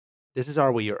This is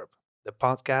Are We Europe, the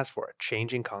podcast for a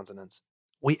changing continent.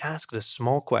 We ask the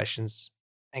small questions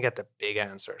and get the big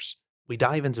answers. We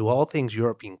dive into all things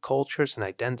European cultures and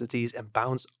identities and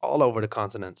bounce all over the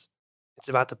continent. It's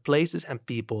about the places and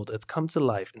people that come to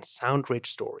life in sound rich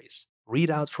stories,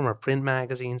 readouts from our print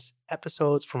magazines,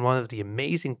 episodes from one of the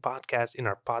amazing podcasts in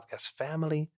our podcast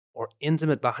family, or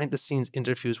intimate behind the scenes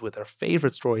interviews with our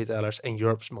favorite storytellers and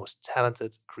Europe's most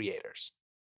talented creators.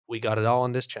 We got it all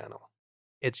on this channel.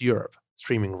 It's Europe,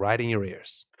 streaming right in your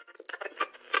ears.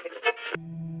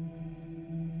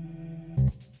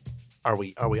 Are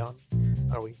we on?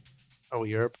 Are we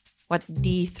Europe? What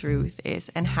the truth is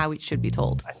and how it should be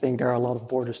told. I think there are a lot of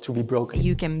borders to be broken.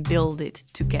 You can build it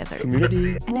together.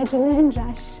 Community, An adrenaline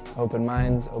rush. open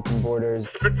minds, open borders,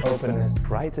 openness.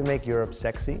 Try to make Europe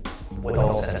sexy with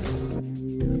all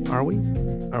senses. Are we?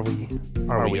 Are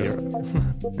we Europe?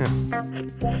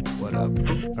 What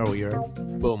up? Are we Europe?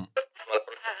 Boom.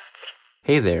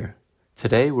 Hey there.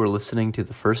 Today we're listening to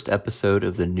the first episode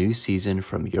of the new season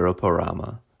from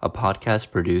Europorama, a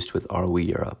podcast produced with Are We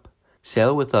Europe.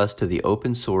 Sail with us to the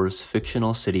open source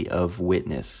fictional city of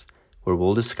Witness, where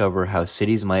we'll discover how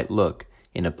cities might look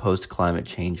in a post-climate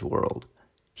change world.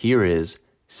 Here is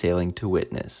Sailing to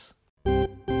Witness.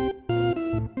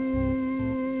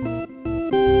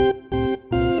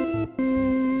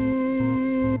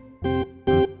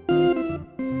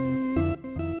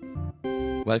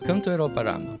 Welcome to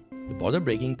Europarama, the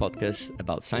border-breaking podcast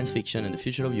about science fiction and the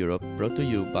future of Europe, brought to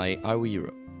you by Are We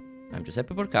Europe. I'm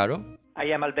Giuseppe Porcaro, I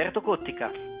am Alberto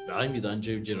Cottica. I'm Idan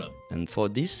Girard. and for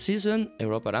this season,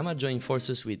 Europarama joined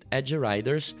forces with Edge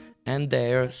Riders and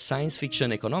their Science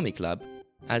Fiction Economic Lab,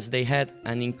 as they had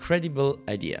an incredible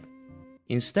idea.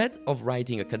 Instead of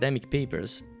writing academic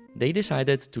papers, they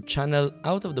decided to channel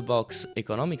out-of-the-box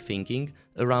economic thinking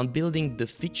around building the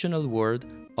fictional world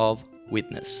of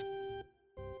Witness.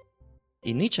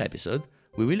 In each episode,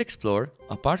 we will explore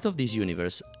a part of this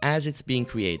universe as it's being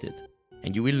created,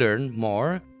 and you will learn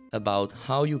more about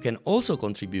how you can also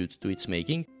contribute to its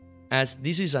making, as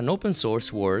this is an open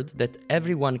source world that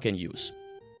everyone can use.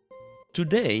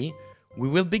 Today, we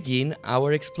will begin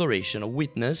our exploration of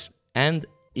Witness and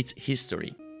its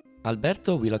history.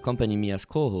 Alberto will accompany me as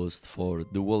co-host for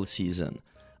the whole season.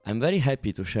 I'm very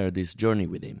happy to share this journey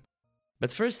with him.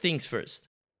 But first things first.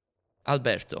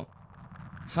 Alberto,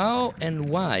 how and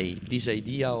why this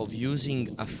idea of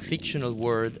using a fictional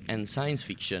world and science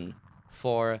fiction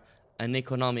for an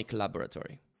economic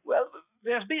laboratory? Well,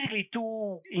 there's basically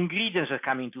two ingredients that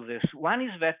come into this. One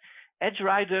is that Edge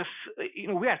Riders,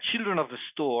 we are children of the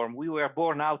storm. We were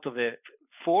born out of a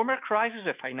former crisis,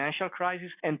 a financial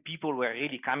crisis, and people were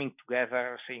really coming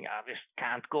together saying, this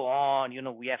can't go on,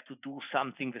 we have to do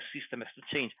something, the system has to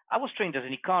change. I was trained as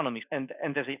an economist, and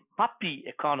as a puppy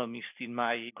economist in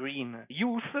my green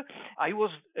youth, I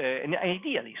was an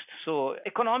idealist. So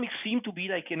economics seemed to be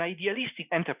like an idealistic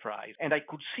enterprise, and I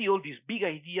could see all these big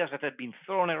ideas that had been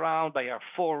thrown around by our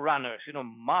forerunners.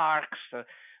 Marx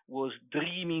was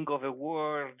dreaming of a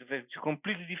world that's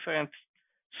completely different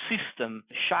system.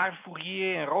 Charles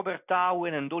Fourier and Robert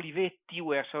Owen and Olivetti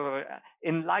were sort of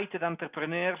enlightened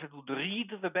entrepreneurs that would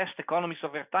read the best economists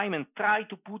of their time and try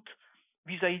to put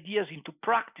these ideas into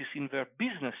practice in their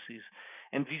businesses.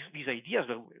 And these ideas,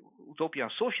 the utopian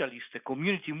socialist, the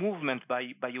community movement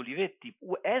by Olivetti.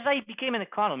 As I became an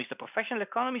economist, a professional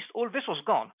economist, all this was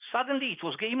gone. Suddenly it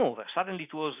was game over. Suddenly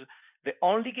it was the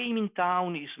only game in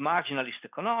town is marginalist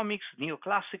economics,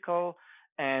 neoclassical,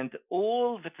 and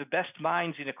all that the best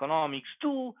minds in economics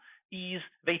do is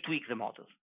they tweak the model.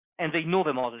 And they know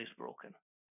the model is broken.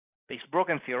 It's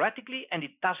broken theoretically, and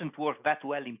it doesn't work that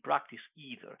well in practice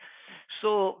either.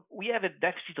 So we have a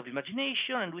deficit of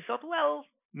imagination, and we thought, well,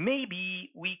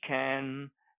 maybe we can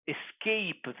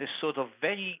escape this sort of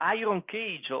very iron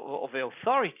cage of the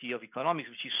authority of economics,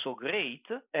 which is so great,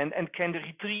 and can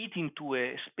retreat into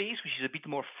a space which is a bit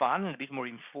more fun and a bit more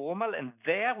informal, and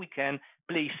there we can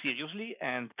play seriously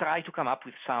and try to come up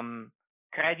with some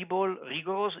credible,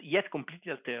 rigorous, yet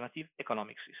completely alternative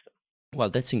economic system. Well,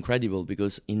 that's incredible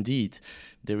because indeed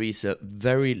there is a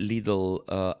very little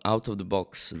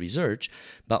out-of-the-box research,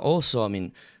 but also,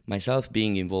 myself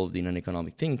being involved in an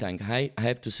economic think tank, I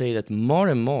have to say that more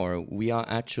and more we are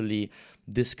actually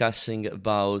discussing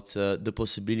about the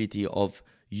possibility of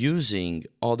using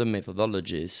other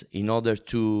methodologies in order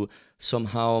to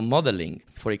somehow modeling.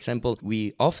 For example,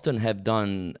 we often have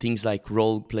done things like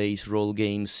role plays, role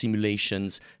games,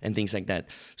 simulations, and things like that.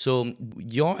 So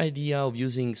your idea of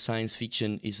using science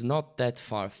fiction is not that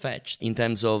far-fetched in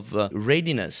terms of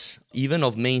readiness, even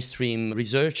of mainstream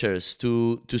researchers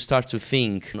to start to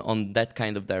think on that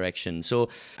kind of direction. So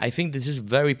I think this is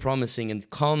very promising and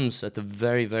comes at a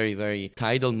very, very, very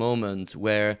tidal moment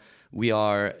where we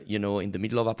are, in the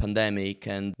middle of a pandemic,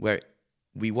 and where,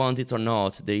 we want it or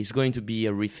not, there is going to be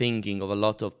a rethinking of a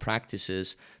lot of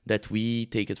practices that we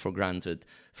take it for granted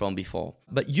from before.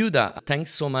 But Yuda,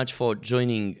 thanks so much for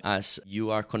joining us.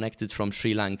 You are connected from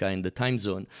Sri Lanka, and the time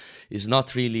zone is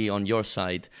not really on your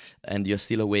side, and you're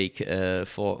still awake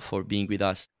for being with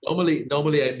us.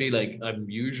 Normally I'd be like, I'm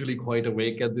usually quite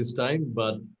awake at this time,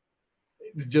 but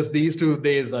just these 2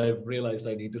 days I've realized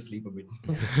I need to sleep a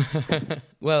bit.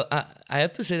 Well, I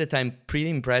have to say that I'm pretty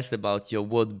impressed about your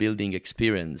world building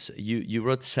experience. You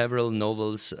wrote several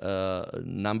novels,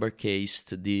 Number Case,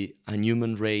 The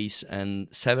Unhuman Race, and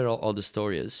several other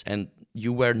stories. And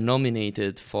you were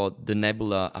nominated for the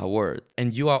Nebula Award.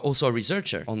 And you are also a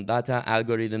researcher on data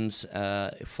algorithms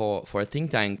for a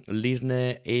think tank,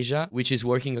 Lirne Asia, which is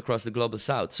working across the Global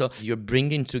South. So you're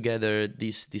bringing together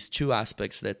these two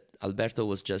aspects that Alberto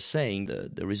was just saying,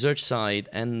 the research side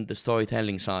and the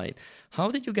storytelling side. How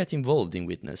did you get involved in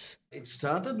Witness? It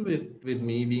started with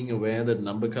me being aware that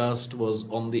Numbercast was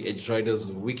on the Edgeriders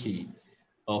wiki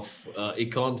of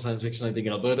econ science fiction. I think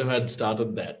Alberto had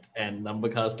started that, and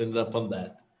Numbercast ended up on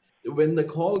that. When the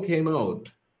call came out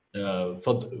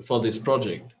for this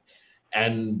project,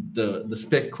 and the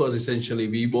spec was essentially,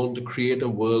 we want to create a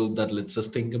world that lets us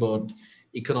think about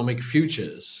economic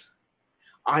futures,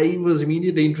 I was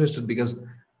immediately interested because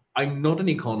I'm not an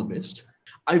economist.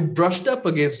 I brushed up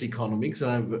against economics,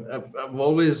 and I've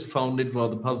always found it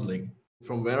rather puzzling.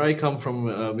 From where I come from,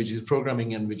 which is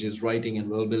programming and which is writing and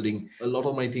world building, a lot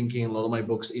of my thinking, a lot of my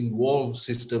books involve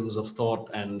systems of thought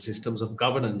and systems of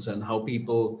governance and how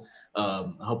people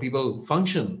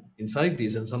function inside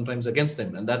these, and sometimes against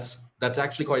them. And that's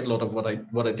actually quite a lot of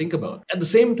what I think about. At the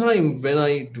same time, when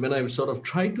I sort of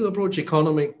try to approach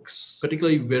economics,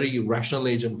 particularly very rational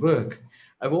agent work,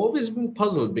 I've always been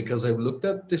puzzled because I've looked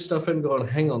at this stuff and gone,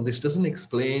 hang on, this doesn't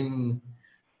explain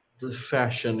the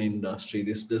fashion industry.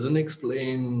 This doesn't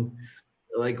explain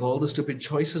like all the stupid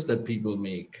choices that people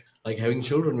make, like having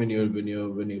children when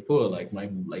you're poor, like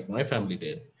my family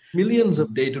did. Millions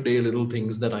of day-to-day little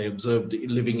things that I observed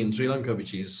living in Sri Lanka,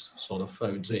 which is sort of, I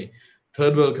would say,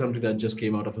 third world country that just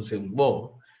came out of a civil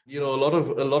war. A lot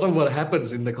of what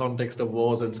happens in the context of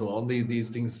wars and so on, these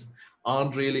things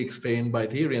aren't really explained by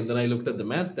theory. And then I looked at the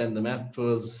math, and the math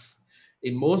was,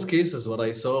 in most cases, what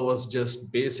I saw was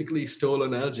just basically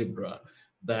stolen algebra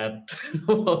that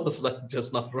was like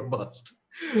just not robust.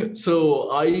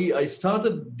 So I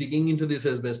started digging into this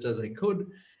as best as I could.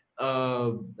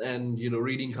 And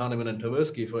reading Kahneman and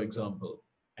Tversky, for example,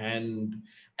 and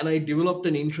I developed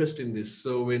an interest in this.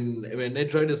 So when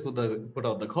Edgeriders put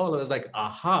out the call, I was like,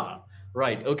 aha,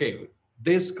 right, okay,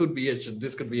 this could be a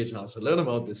chance to learn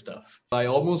about this stuff. I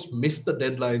almost missed the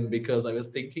deadline because I was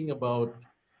thinking about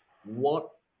what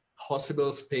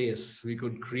possible space we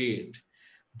could create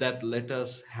that let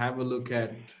us have a look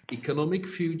at economic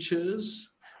futures,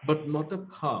 but not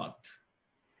apart.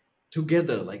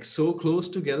 Together, like so close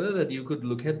together that you could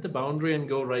look at the boundary and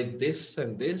go, right, this,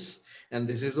 and this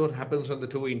is what happens when the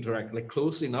two interact, like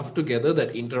close enough together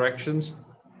that interactions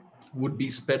would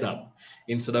be sped up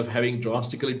instead of having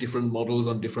drastically different models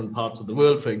on different parts of the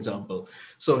world, for example.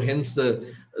 So hence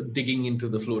the digging into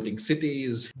the floating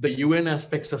cities, the UN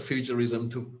aspects of futurism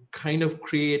to kind of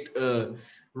create a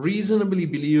reasonably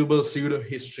believable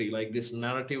pseudo-history, like this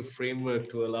narrative framework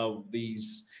to allow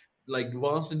these like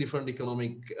vastly different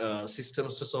economic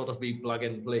systems to sort of be plug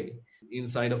and play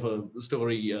inside of a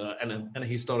story and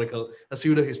a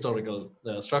pseudo-historical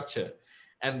structure.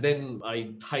 And then I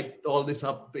typed all this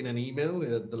up in an email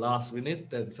at the last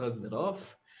minute and sent it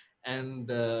off. And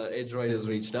Edgeriders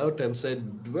reached out and said,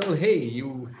 well, hey,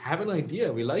 you have an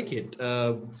idea. We like it.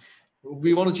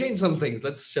 We want to change some things.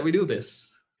 Shall we do this?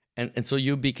 And so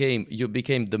you became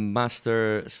the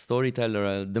master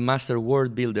storyteller, the master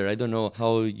world builder. I don't know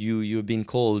how you've been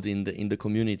called in the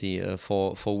community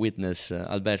for Witness,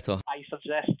 Alberto. I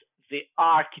suggest the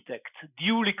architect,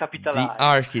 duly capitalized. The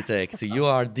architect. You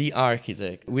are the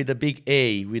architect with a big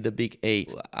A.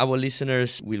 Our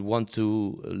listeners will want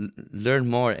to learn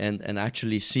more and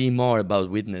actually see more about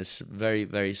Witness very,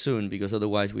 very soon, because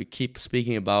otherwise we keep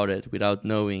speaking about it without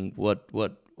knowing what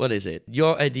is it.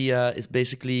 Your idea is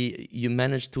basically you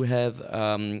managed to have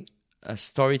a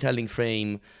storytelling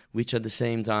frame which at the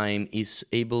same time is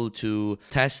able to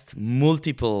test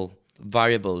multiple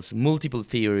variables, multiple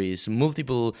theories,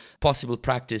 multiple possible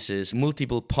practices,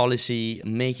 multiple policy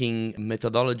making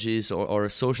methodologies or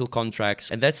social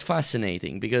contracts. And that's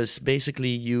fascinating because basically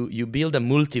you build a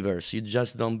multiverse. You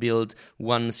just don't build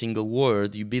one single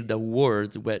word. You build a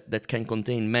word that can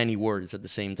contain many words at the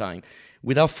same time.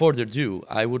 Without further ado,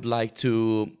 I would like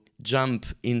to jump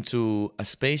into a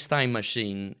space-time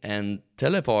machine and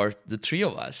teleport the three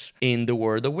of us in the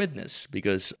world of witness,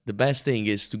 because the best thing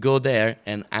is to go there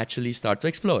and actually start to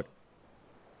explore.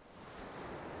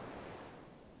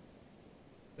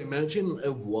 Imagine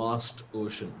a vast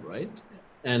ocean, right?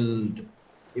 And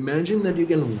imagine that you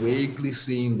can vaguely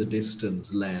see in the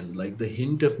distance land, like the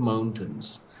hint of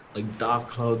mountains, like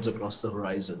dark clouds across the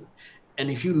horizon. And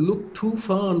if you look too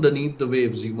far underneath the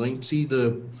waves, you might see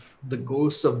the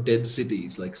ghosts of dead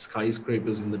cities, like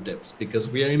skyscrapers in the depths, because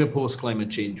we are in a post-climate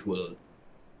change world.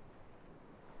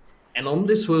 And on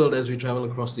this world, as we travel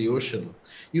across the ocean,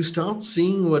 you start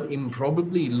seeing what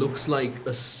improbably looks like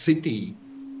a city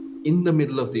in the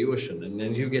middle of the ocean. And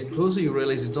as you get closer, you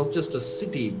realize it's not just a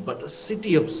city, but a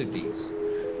city of cities,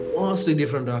 vastly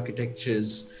different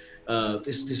architectures,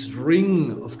 this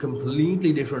ring of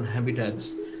completely different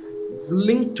habitats,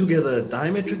 linked together,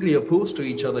 diametrically opposed to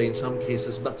each other in some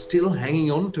cases, but still hanging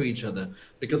on to each other,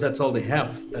 because that's all they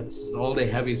have. That's all they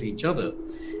have is each other.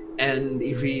 And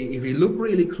if we look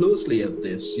really closely at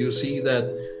this, you see that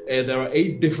there are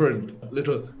 8 different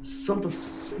little sort of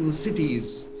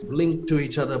cities linked to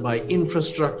each other by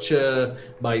infrastructure,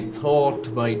 by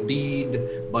thought, by deed,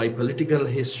 by political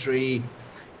history.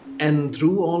 And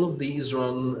through all of these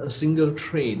run a single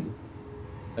train.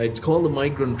 It's called the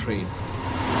migrant train.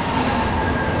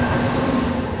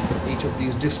 Each of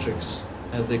these districts,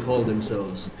 as they call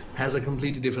themselves, has a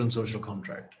completely different social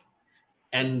contract.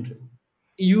 And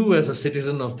you, as a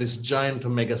citizen of this giant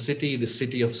mega city, the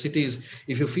city of cities,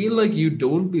 if you feel like you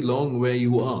don't belong where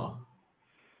you are,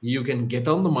 you can get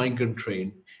on the migrant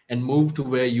train and move to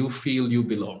where you feel you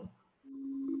belong.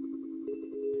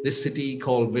 This city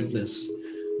called Witness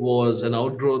was an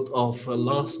outgrowth of a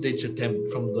last-ditch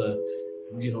attempt from the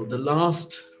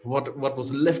last what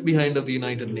was left behind of the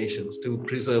United Nations to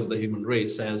preserve the human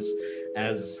race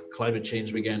as climate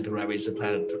change began to ravage the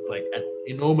planet like at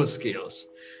enormous scales.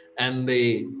 And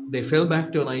they fell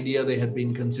back to an idea they had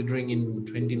been considering in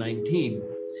 2019,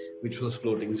 which was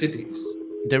floating cities.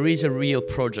 There is a real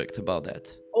project about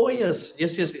that. Oh, yes.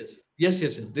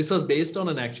 This was based on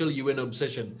an actual UN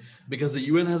obsession, because the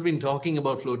UN has been talking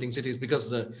about floating cities, because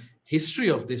the history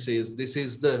of this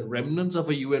is the remnants of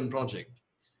a UN project,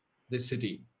 this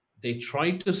city. They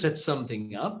tried to set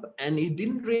something up and it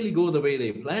didn't really go the way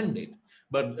they planned it.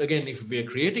 But again, if we're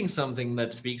creating something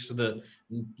that speaks to the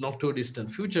not too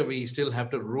distant future, we still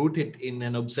have to root it in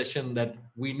an obsession that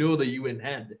we know the UN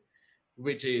had,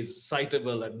 which is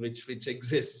citable and which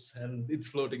exists, and it's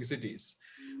floating cities.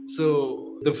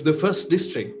 So the first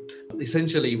district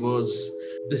essentially was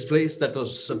this place that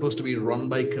was supposed to be run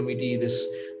by committee,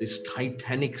 this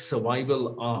titanic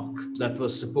survival ark that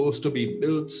was supposed to be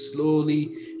built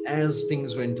slowly as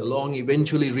things went along,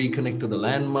 eventually reconnect to the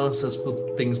land masses,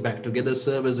 put things back together,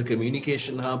 serve as a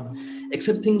communication hub,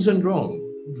 except things went wrong.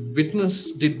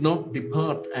 Witness did not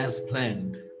depart as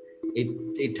planned.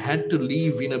 It had to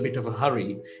leave in a bit of a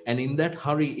hurry. And in that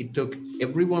hurry, it took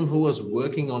everyone who was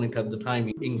working on it at the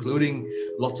time, including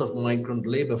lots of migrant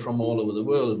labor from all over the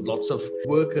world, lots of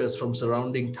workers from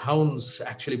surrounding towns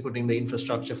actually putting the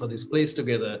infrastructure for this place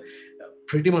together.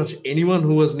 Pretty much anyone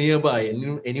who was nearby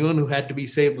and anyone who had to be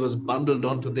saved was bundled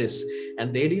onto this.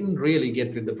 And they didn't really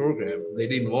get with the program. They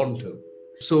didn't want to.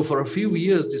 So for a few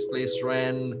years, this place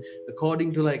ran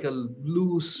according to like a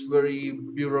loose, very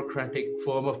bureaucratic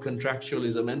form of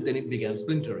contractualism, and then it began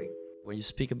splintering. When you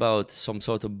speak about some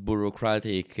sort of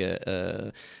bureaucratic,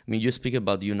 you speak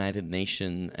about the United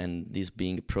Nations and this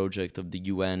being a project of the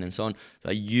UN and so on.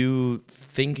 Are you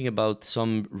thinking about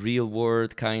some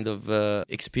real-world kind of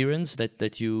experience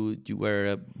that you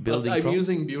were building from? I'm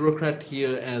using bureaucrat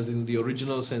here as in the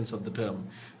original sense of the term,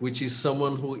 which is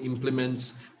someone who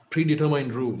implements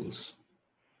predetermined rules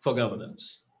for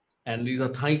governance. And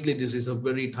this is a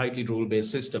very tightly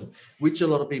rule-based system, which a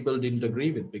lot of people didn't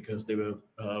agree with, because they were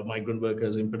migrant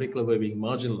workers in particular were being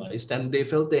marginalized, and they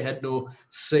felt they had no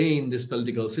say in this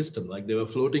political system. Like they were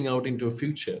floating out into a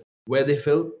future where they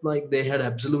felt like they had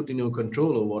absolutely no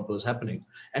control over what was happening.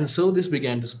 And so this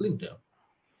began to splinter.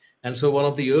 And so one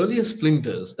of the earliest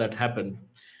splinters that happened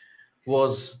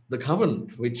was the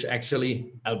covenant, which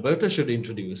actually Alberto should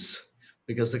introduce,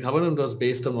 because the covenant was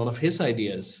based on one of his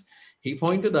ideas. He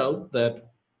pointed out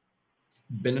that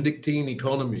Benedictine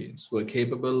economies were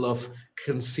capable of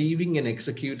conceiving and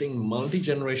executing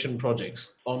multi-generation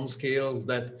projects on scales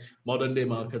that modern day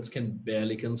markets can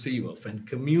barely conceive of, and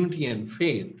community and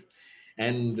faith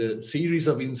and a series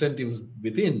of incentives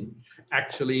within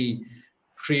actually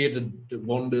created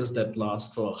wonders that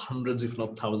last for hundreds, if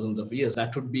not thousands of years.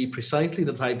 That would be precisely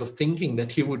the type of thinking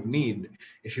that you would need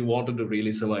if you wanted to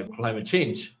really survive climate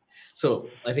change. So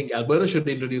I think Alberta should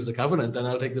introduce the covenant, and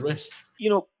I'll take the rest.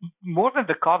 More than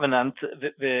the covenant,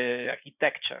 the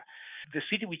architecture, the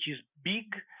city which is big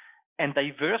and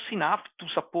diverse enough to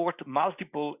support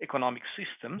multiple economic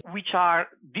systems, which are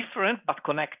different but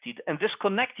connected. And this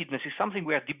connectedness is something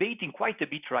we are debating quite a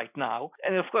bit right now.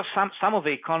 And of course, some of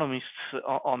the economists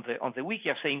on the wiki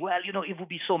are saying, well, it would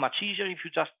be so much easier if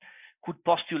you just could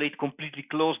postulate completely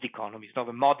closed economies. Now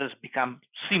the models become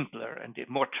simpler and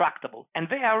more tractable. And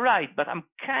they are right, but I'm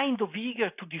kind of eager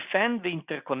to defend the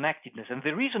interconnectedness. And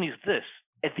the reason is this.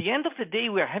 At the end of the day,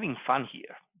 we are having fun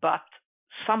here, but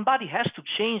somebody has to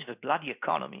change the bloody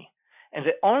economy. And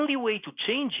the only way to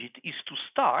change it is to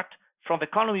start from the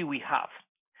economy we have.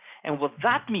 And what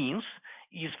that means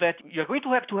is that you're going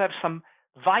to have some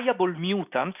viable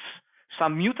mutants,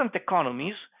 some mutant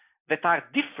economies that are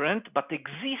different but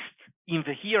exist in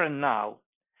the here and now.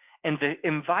 And the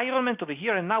environment of the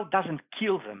here and now doesn't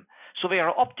kill them. So they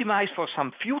are optimized for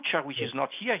some future which is not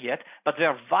here yet, but they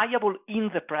are viable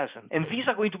in the present. And these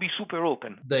are going to be super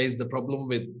open. There is the problem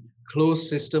with closed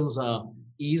systems are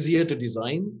easier to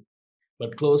design,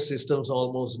 but closed systems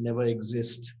almost never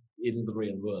exist in the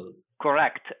real world.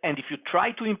 Correct. And if you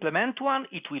try to implement one,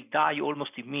 it will die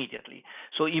almost immediately.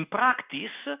 So in practice,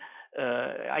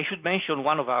 I should mention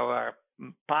one of our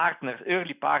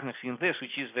early partners in this,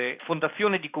 which is the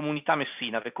Fondazione di Comunità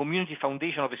Messina, the community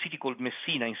foundation of a city called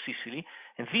Messina in Sicily.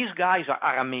 And these guys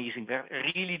are amazing. They're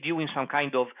really doing some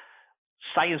kind of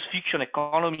science fiction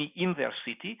economy in their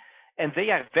city. And they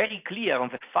are very clear on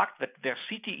the fact that their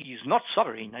city is not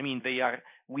sovereign. I mean, they are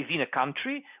within a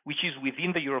country, which is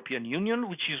within the European Union,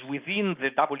 which is within the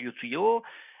WTO,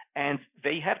 and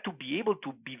they have to be able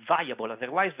to be viable.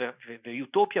 Otherwise, the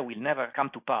utopia will never come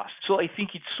to pass. So I think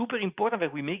it's super important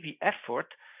that we make the effort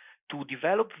to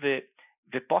develop the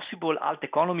possible alt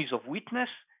economies of witness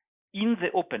in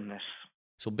the openness.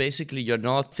 So basically, you're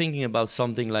not thinking about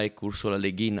something like Ursula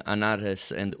Le Guin,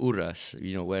 Anares and Urras,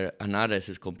 where Anares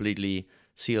is completely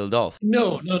sealed off.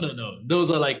 No. Those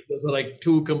are like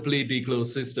two completely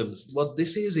closed systems. What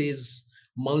this is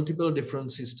multiple different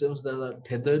systems that are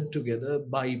tethered together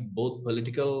by both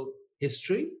political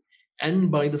history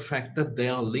and by the fact that they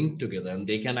are linked together and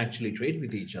they can actually trade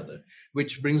with each other,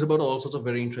 which brings about all sorts of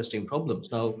very interesting problems.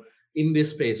 Now, in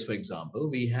this space, for example,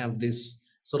 we have this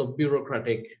sort of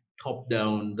bureaucratic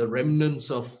top-down, the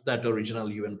remnants of that original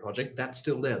UN project, that's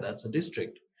still there, that's a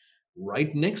district.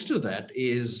 Right next to that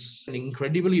is an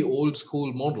incredibly old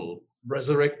school model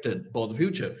resurrected for the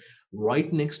future.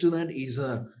 Right next to that is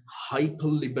a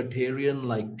hyper-libertarian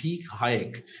like peak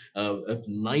Hayek, a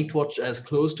night watch, as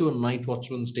close to a night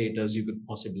watchman state as you could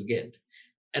possibly get.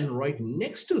 And right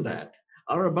next to that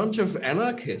are a bunch of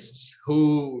anarchists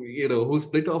who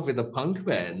split off with a punk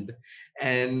band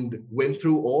and went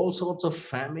through all sorts of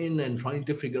famine and trying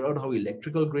to figure out how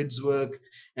electrical grids work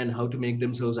and how to make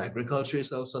themselves agriculturally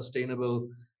self-sustainable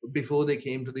before they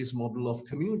came to this model of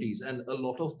communities. And a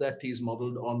lot of that is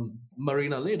modeled on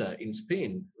Marina Leda in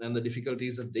Spain and the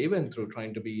difficulties that they went through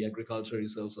trying to be agriculturally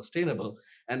self-sustainable,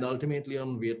 and ultimately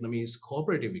on Vietnamese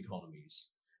cooperative economies.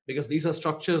 Because these are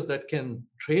structures that can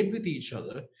trade with each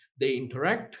other. They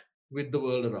interact with the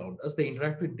world around us. They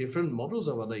interact with different models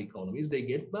of other economies. They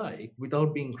get by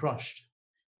without being crushed.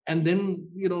 And then,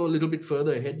 a little bit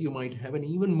further ahead, you might have an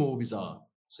even more bizarre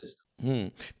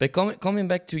system. But coming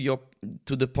back to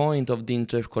the point of the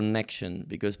interconnection,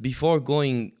 because before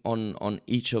going on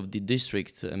each of the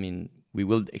districts, I mean, we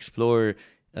will explore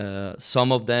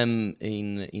some of them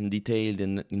in detail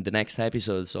in the next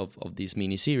episodes of this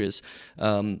mini-series.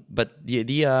 But the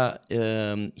idea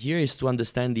here is to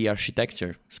understand the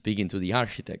architecture, speaking to the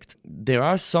architect. There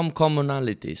are some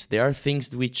commonalities. There are things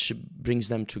which brings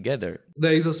them together.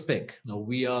 There is a spec. Now,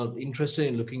 we are interested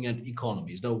in looking at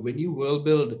economies. Now, when you world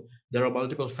build, there are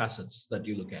multiple facets that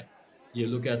you look at. You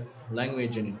look at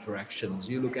language and interactions.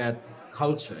 You look at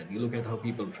culture. You look at how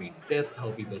people treat death,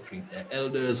 how people treat their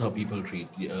elders, how people treat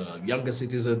younger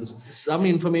citizens. Some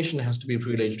information has to be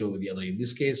privileged over the other. In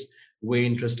this case, we're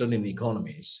interested in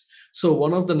economies. So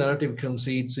one of the narrative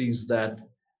conceits is that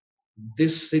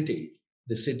this city,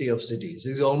 the city of cities,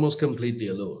 is almost completely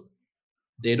alone.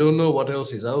 They don't know what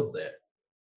else is out there.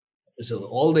 So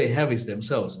all they have is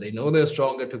themselves. They know they're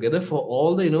stronger together. For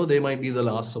all they know, they might be the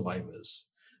last survivors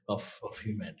of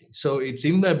humanity. So it's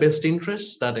in their best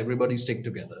interests that everybody stick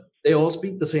together. They all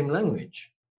speak the same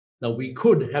language. Now, we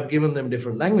could have given them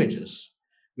different languages.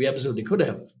 We absolutely could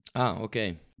have.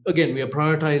 Okay. Again, we are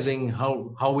prioritizing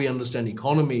how we understand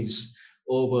economies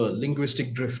over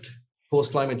linguistic drift,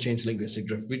 post-climate change linguistic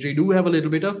drift, which we do have a little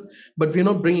bit of, but we're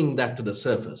not bringing that to the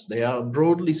surface. They are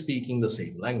broadly speaking the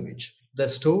same language. Their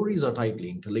stories are tightly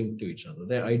interlinked to each other.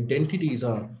 Their identities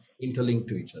are interlinked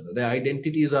to each other. Their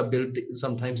identities are built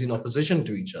sometimes in opposition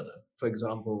to each other. For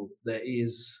example, there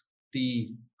is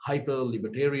the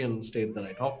hyper-libertarian state that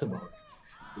I talked about,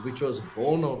 which was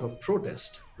born out of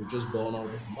protest, which was born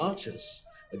out of marches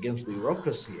against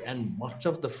bureaucracy. And much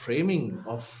of the framing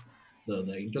of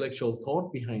the intellectual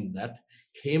thought behind that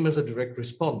came as a direct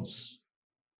response.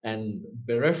 And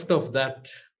bereft of that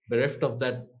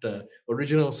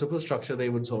original superstructure, they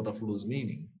would sort of lose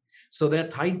meaning. So they're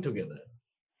tied together.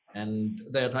 And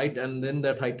they're tied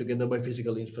together by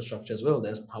physical infrastructure as well.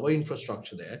 There's power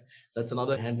infrastructure there. That's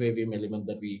another hand-waving element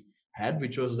that we had,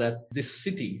 which was that this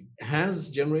city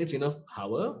generates enough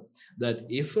power that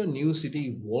if a new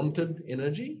city wanted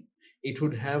energy, it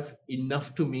would have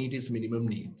enough to meet its minimum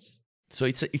needs. So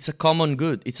it's a common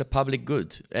good. It's a public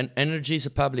good, and energy is a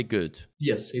public good.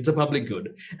 Yes, it's a public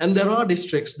good. And there are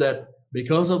districts that,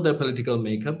 because of their political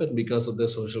makeup and because of their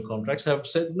social contracts, have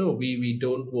said, no, we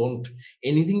don't want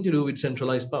anything to do with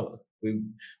centralized power.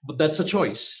 But that's a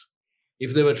choice.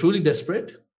 If they were truly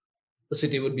desperate, the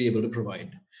city would be able to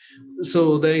provide.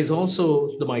 So there is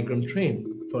also the migrant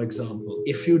train, for example.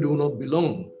 If you do not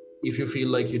belong, if you feel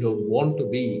like you don't want to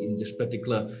be in this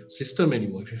particular system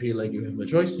anymore, if you feel like you have a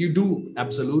choice, you do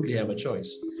absolutely have a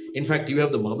choice. In fact, you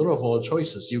have the mother of all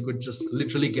choices. You could just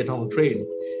literally get on a train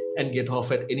and get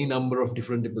off at any number of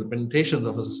different implementations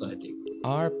of a society.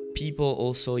 Are people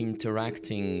also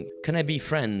interacting? Can I be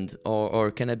friend or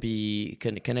can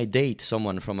I date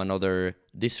someone from another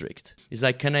district? It's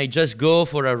like, can I just go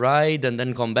for a ride and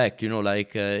then come back?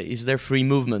 Is there free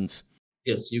movement?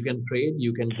 Yes, you can trade,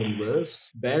 you can converse.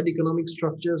 Bad economic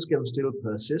structures can still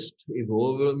persist if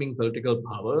overwhelming political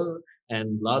power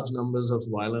and large numbers of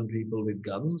violent people with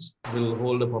guns will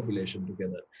hold a population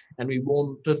together. And we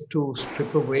wanted to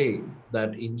strip away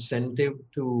that incentive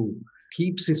to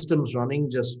keep systems running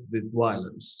just with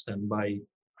violence, and by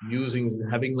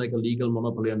having like a legal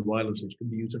monopoly on violence, which could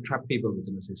be used to trap people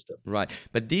within a system. Right.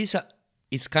 But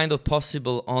it's kind of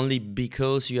possible only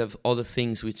because you have other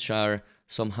things which are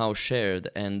somehow shared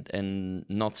and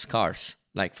not scarce,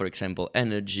 like, for example,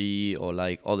 energy, or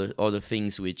like other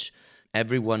things which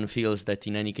everyone feels that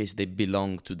in any case they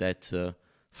belong to that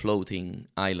floating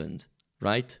island,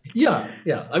 right? Yeah.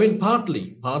 I mean,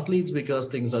 partly it's because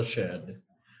things are shared,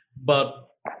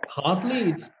 but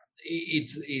partly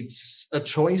it's a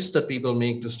choice that people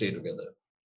make to stay together.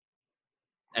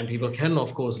 And people can,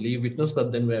 of course, leave witness,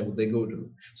 but then where would they go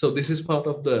to? So this is part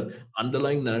of the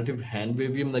underlying narrative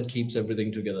hand-wavium that keeps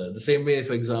everything together. The same way,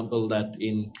 for example, that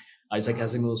in Isaac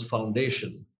Asimov's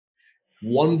Foundation,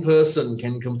 one person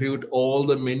can compute all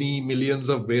the many millions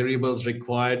of variables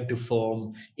required to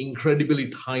form incredibly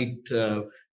tight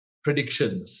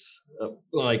predictions,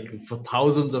 like for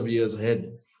thousands of years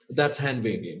ahead. That's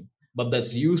hand-wavium, but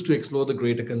that's used to explore the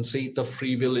greater conceit of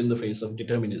free will in the face of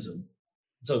determinism.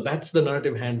 So that's the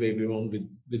narrative hand-wave we want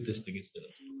with this thing, isn't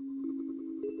it?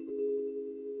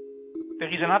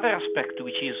 There is another aspect,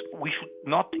 which is we should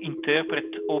not interpret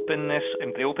openness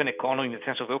and the open economy, in the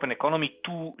sense of the open economy,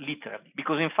 too literally.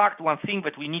 Because in fact, one thing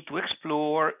that we need to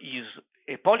explore is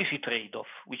a policy trade-off,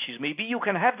 which is maybe you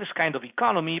can have this kind of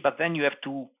economy, but then you have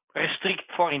to restrict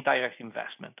foreign direct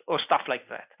investment or stuff like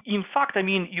that. In fact, I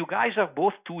mean, you guys are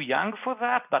both too young for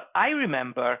that, but I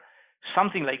remember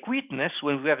something like Witness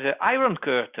when we have the Iron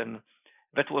Curtain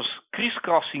that was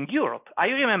crisscrossing Europe. I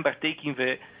remember taking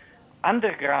the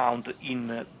underground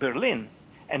in Berlin,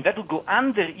 and that would go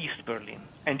under East Berlin,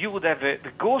 and you would have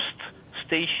the ghost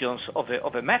stations of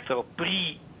a metro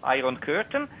pre-Iron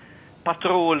Curtain,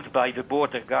 patrolled by the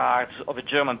border guards of the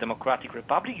German Democratic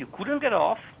Republic. You couldn't get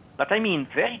off, but I mean,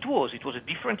 there it was. It was a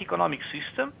different economic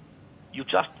system. You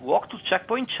just walked to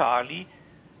Checkpoint Charlie,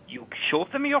 you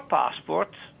showed them your passport,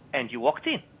 and you walked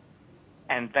in.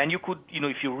 And then you could,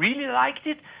 if you really liked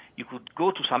it, you could go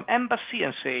to some embassy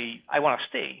and say, I want to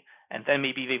stay. And then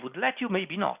maybe they would let you,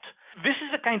 maybe not. This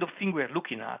is the kind of thing we're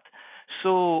looking at.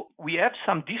 So we have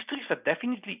some districts that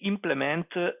definitely implement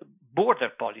border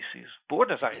policies.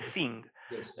 Borders are a thing.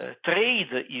 Yes. Trade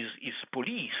is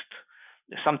policed.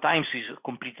 Sometimes it's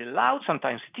completely allowed,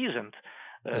 sometimes it isn't.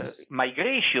 Yes.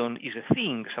 Migration is a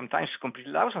thing. Sometimes it's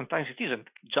completely allowed, sometimes it isn't,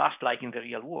 just like in the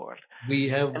real world. We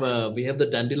have the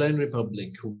Dandelion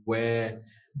Republic, where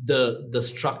the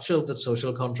structure of the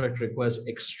social contract requires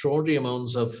extraordinary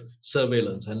amounts of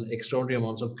surveillance and extraordinary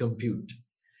amounts of compute,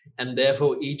 and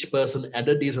therefore each person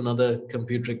added is another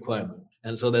compute requirement,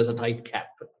 and so there's a tight cap.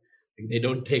 They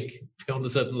don't take beyond a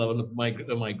certain level of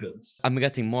migrants. I'm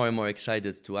getting more and more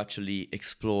excited to actually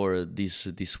explore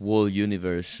this whole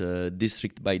universe,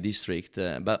 district by district,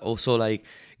 but also like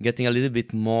getting a little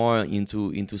bit more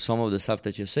into some of the stuff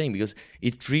that you're saying, because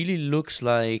it really looks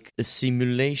like a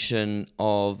simulation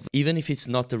of, even if it's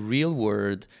not a real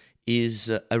world,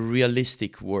 is a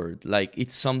realistic world. Like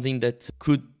it's something that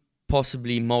could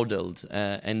possibly modeled,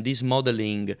 and this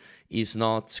modeling is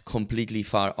not completely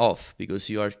far off, because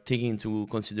you are taking into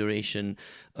consideration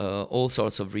all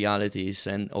sorts of realities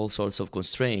and all sorts of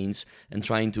constraints and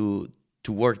trying to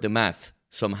work the math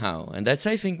somehow. And that's,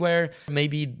 I think, where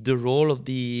maybe the role of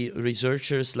the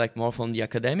researchers, like more from the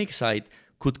academic side,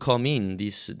 could come in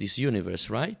this universe,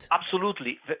 right?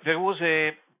 Absolutely. There was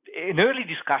an early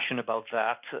discussion about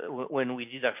that when we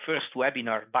did our first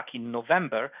webinar back in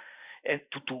November,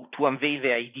 to unveil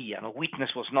the idea.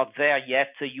 Witness was not there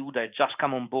yet. Yehuda had just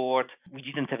come on board. We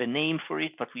didn't have a name for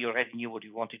it, but we already knew what we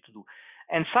wanted to do.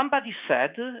 And somebody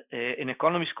said, an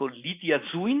economist called Lydia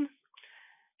Zuin,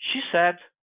 she said,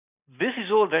 this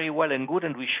is all very well and good,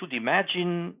 and we should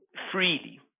imagine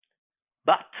freely,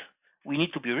 but we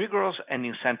need to be rigorous and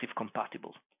incentive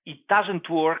compatible. It doesn't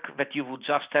work that you would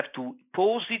just have to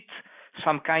posit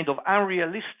some kind of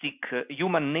unrealistic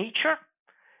human nature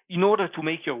in order to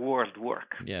make your world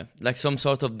work. Yeah, like some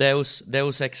sort of Deus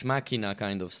ex machina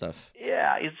kind of stuff.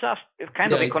 Yeah, it's just a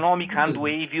kind of economic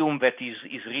hand-wavium that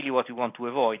is really what we want to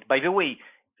avoid. By the way,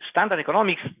 standard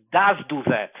economics does do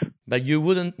that. But you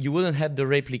wouldn't have the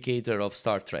replicator of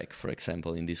Star Trek, for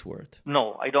example, in this world.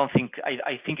 No, I don't think.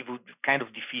 I think it would kind of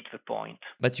defeat the point.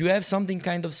 But you have something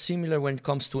kind of similar when it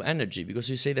comes to energy, because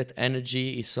you say that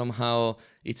energy is somehow,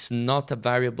 it's not a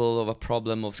variable of a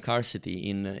problem of scarcity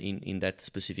in that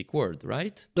specific world,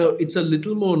 right? No, it's a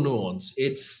little more nuanced.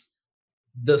 It's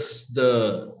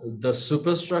the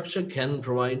superstructure can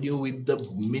provide you with the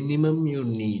minimum you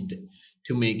need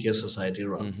to make your society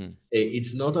run. Mm-hmm.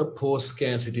 It's not a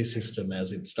post-scarcity system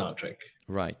as in Star Trek.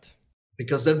 Right.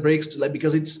 Because that breaks,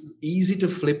 because it's easy to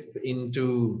flip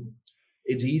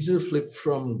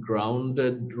from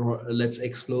grounded, let's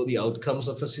explore the outcomes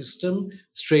of a system,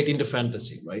 straight into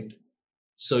fantasy, right?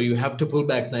 So you have to pull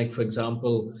back, like, for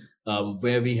example,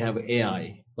 where we have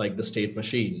AI, like the state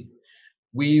machine.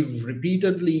 We've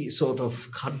repeatedly sort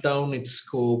of cut down its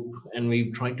scope, and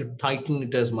we've tried to tighten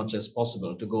it as much as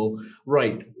possible to go,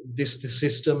 right, this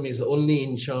system is only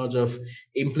in charge of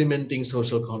implementing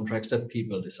social contracts that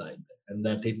people decide, and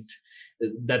that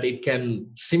it can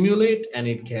simulate and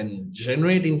it can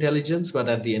generate intelligence, but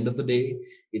at the end of the day,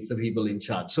 it's the people in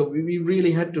charge. So we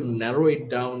really had to narrow it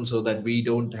down so that we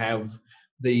don't have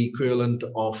the equivalent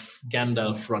of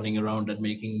Gandalf running around and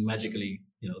making magically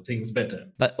things better.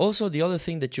 But also the other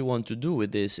thing that you want to do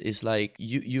with this is like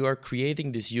you are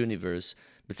creating this universe,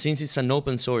 but since it's an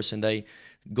open source, and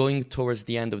going towards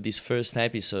the end of this first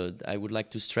episode, I would like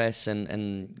to stress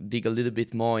and dig a little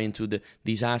bit more into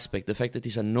this aspect, the fact that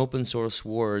it's an open source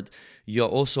world. You're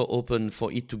also open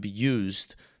for it to be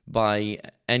used by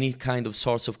any kind of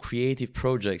sorts of creative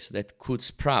projects that could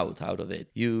sprout out of it.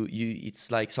 It's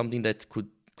like something that could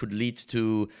lead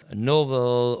to a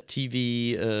novel,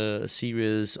 TV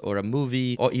series, or a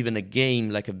movie, or even a game,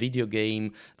 like a video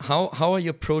game. How are you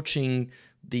approaching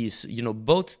these,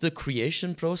 both the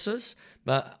creation process,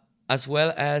 but as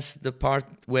well as the part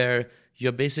where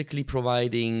you're basically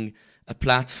providing a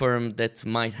platform that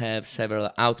might have several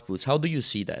outputs? How do you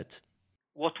see that?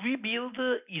 What we build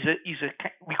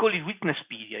we call it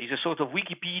Witnesspedia, is a sort of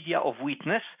Wikipedia of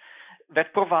witness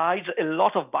that provides a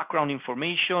lot of background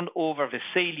information over the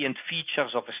salient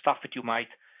features of the stuff that you might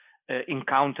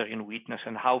encounter in witness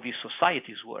and how these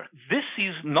societies work. This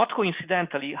is not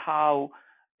coincidentally how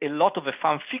a lot of the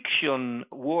fan fiction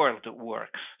world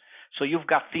works. So you've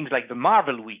got things like the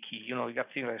Marvel Wiki, you've got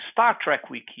things like Star Trek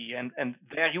Wiki, and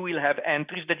there you will have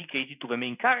entries dedicated to the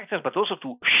main characters, but also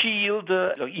to SHIELD,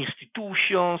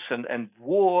 institutions and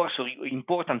wars or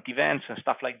important events and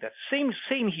stuff like that. Same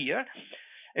here.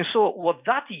 And so what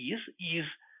that is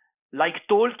like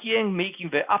Tolkien making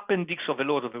the appendix of The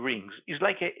Lord of the Rings. Is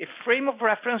like a frame of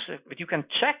reference that you can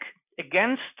check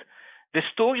against the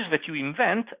stories that you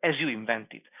invent as you invent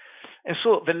it. And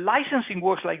so the licensing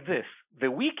works like this.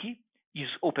 The wiki is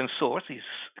open source, is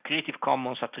Creative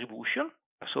Commons attribution.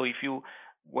 So if you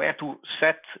where to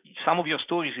set some of your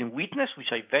stories in witness,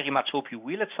 which I very much hope you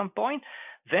will at some point,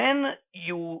 then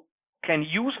you can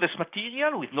use this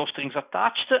material with no strings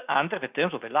attached under the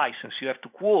terms of a license. You have to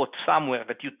quote somewhere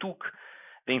that you took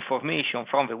the information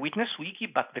from the Witness Wiki,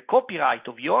 but the copyright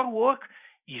of your work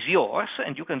is yours,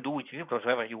 and you can do with it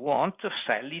whatever you want,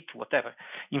 sell it, whatever.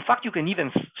 In fact, you can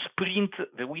even print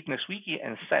the Witness Wiki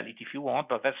and sell it if you want,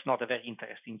 but that's not a very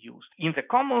interesting use. In the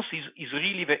commons is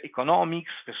really the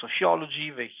economics, the sociology,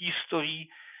 the history,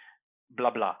 blah,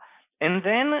 blah. And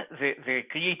then the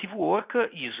creative work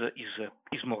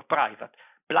is more private.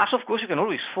 Plus, of course, you can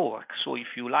always fork. So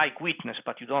if you like Witness,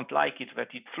 but you don't like it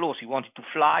that it flows, you want it to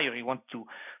fly, or you want to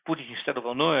put it instead of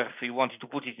on Earth, you want it to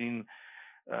put it in,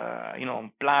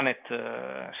 on planet,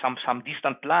 some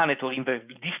distant planet, or in the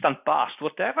distant past,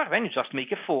 whatever, then you just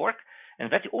make a fork. And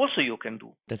that also you can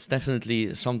do. That's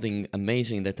definitely something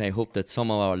amazing that I hope that some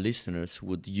of our listeners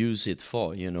would use it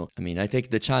for, I mean, I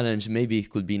take the challenge, maybe it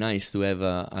could be nice to have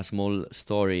a small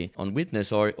story on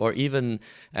Witness, or even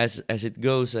as it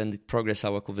goes and it progresses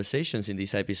our conversations in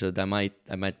this episode, I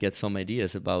might get some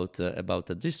ideas about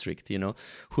the district,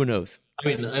 who knows? I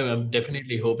mean, I'm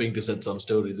definitely hoping to set some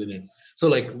stories in it.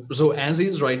 So as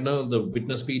is right now, the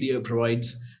Witnesspedia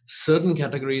provides certain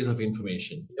categories of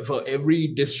information. For every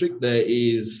district, there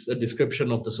is a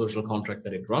description of the social contract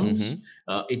that it runs,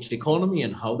 its economy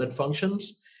and how that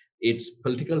functions, its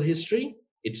political history,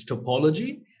 its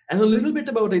topology, and a little bit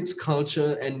about its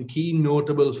culture and key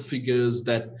notable figures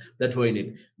that were in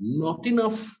it. Not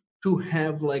enough to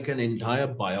have like an entire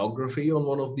biography on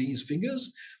one of these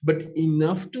figures, but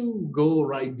enough to go,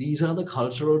 right, these are the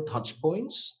cultural touch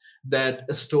points that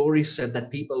a story said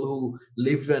that people who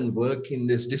live and work in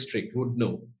this district would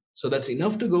know. So that's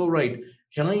enough to go, right,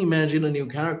 can I imagine a new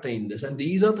character in this? And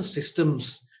these are the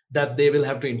systems that they will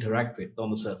have to interact with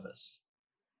on the surface.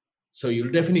 So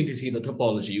you'll definitely see the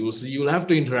topology. You'll have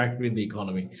to interact with the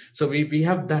economy. So we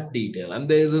have that detail. And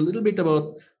there's a little bit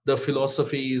about the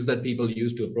philosophies that people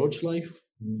use to approach life,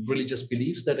 religious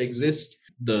beliefs that exist,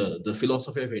 the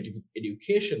philosophy of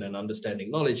education and understanding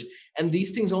knowledge. And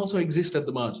these things also exist at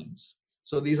the margins.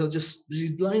 So these are just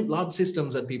these large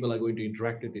systems that people are going to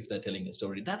interact with if they're telling a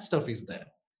story. That stuff is there.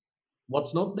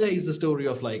 What's not there is the story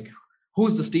of like,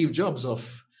 who's the Steve Jobs of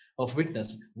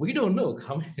Witness? We don't know.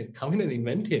 Come in and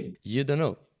invent him. You don't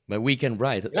know, but we can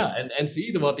write. Yeah, and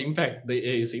see what impact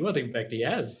he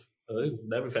has.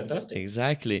 That'd be fantastic.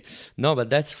 Exactly. No, but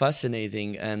that's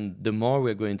fascinating. And the more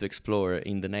we're going to explore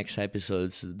in the next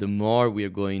episodes, the more we're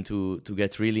going to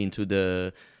get really into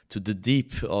the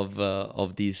deep of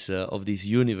this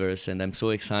universe. And I'm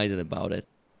so excited about it.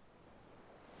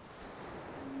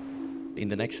 In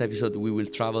the next episode, we will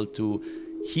travel to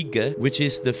Hygge, which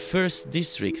is the first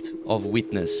district of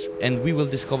Witness. And we will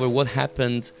discover what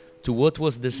happened to what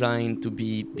was designed to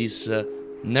be this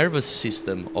nervous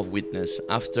system of Witness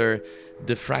after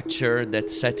the fracture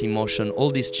that set in motion all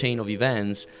this chain of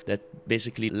events that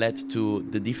basically led to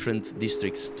the different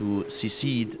districts to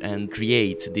secede and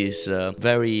create this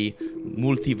very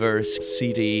multiverse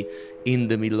city in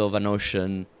the middle of an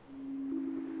ocean.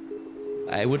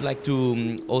 I would like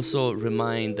to also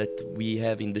remind that we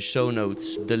have in the show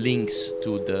notes the links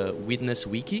to the Witness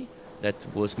Wiki that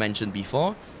was mentioned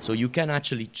before, so you can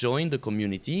actually join the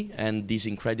community and this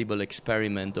incredible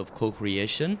experiment of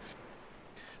co-creation.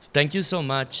 So thank you so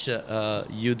much,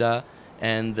 Yuda,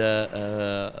 and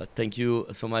thank you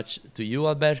so much to you,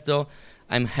 Alberto.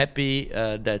 I'm happy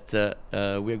that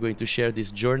we're going to share this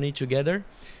journey together,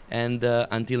 and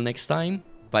until next time,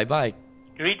 bye-bye.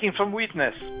 Greetings from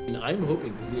Witness. I'm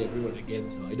hoping to see everyone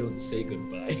again, so I don't say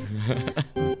goodbye.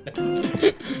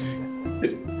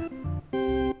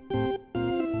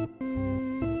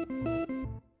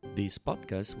 This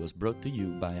podcast was brought to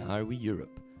you by Are We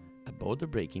Europe, a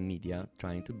border-breaking media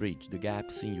trying to bridge the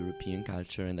gaps in European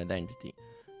culture and identity.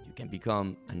 You can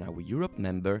become an Are We Europe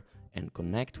member and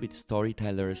connect with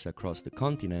storytellers across the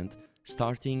continent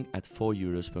starting at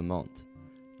 €4 per month.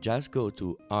 Just go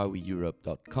to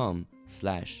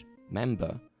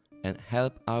areweeurope.com/member and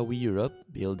help Are We Europe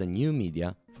build a new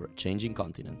media for a changing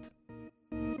continent.